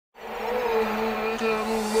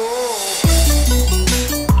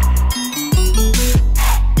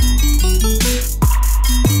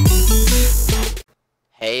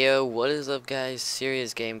What is up, guys?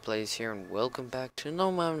 Serious Gameplays here, and welcome back to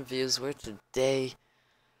No More Reviews, where today,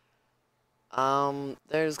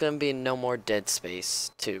 there's gonna be no more Dead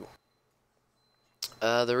Space 2.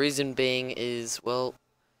 The reason being is, well,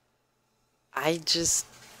 I just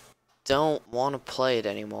don't want to play it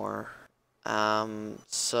anymore.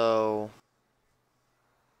 So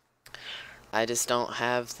I just don't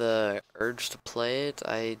have the urge to play it.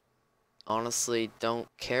 I honestly don't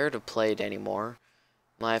care to play it anymore.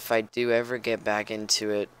 If I do ever get back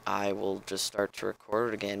into it, I will just start to record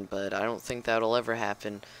it again, but I don't think that'll ever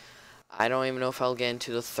happen. I don't even know if I'll get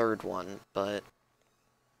into the third one, but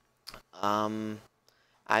um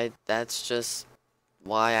that's just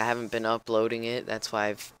why I haven't been uploading it. That's why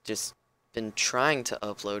I've just been trying to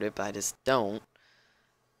upload it, but I just don't.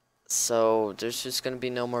 So there's just gonna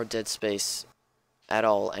be no more Dead Space at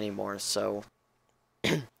all anymore. So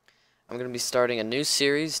I'm gonna be starting a new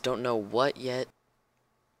series, don't know what yet.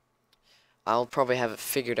 I'll probably have it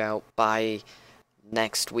figured out by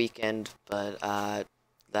next weekend, but I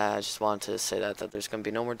just wanted to say that there's going to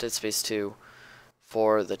be no more Dead Space 2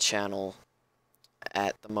 for the channel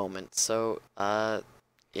at the moment. So, yeah,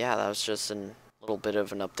 that was just a little bit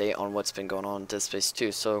of an update on what's been going on in Dead Space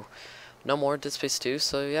 2. So, no more Dead Space 2,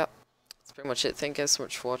 so yeah, that's pretty much it. Thank you guys so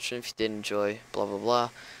much for watching. If you did enjoy, blah, blah, blah,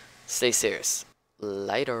 stay serious.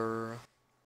 Later.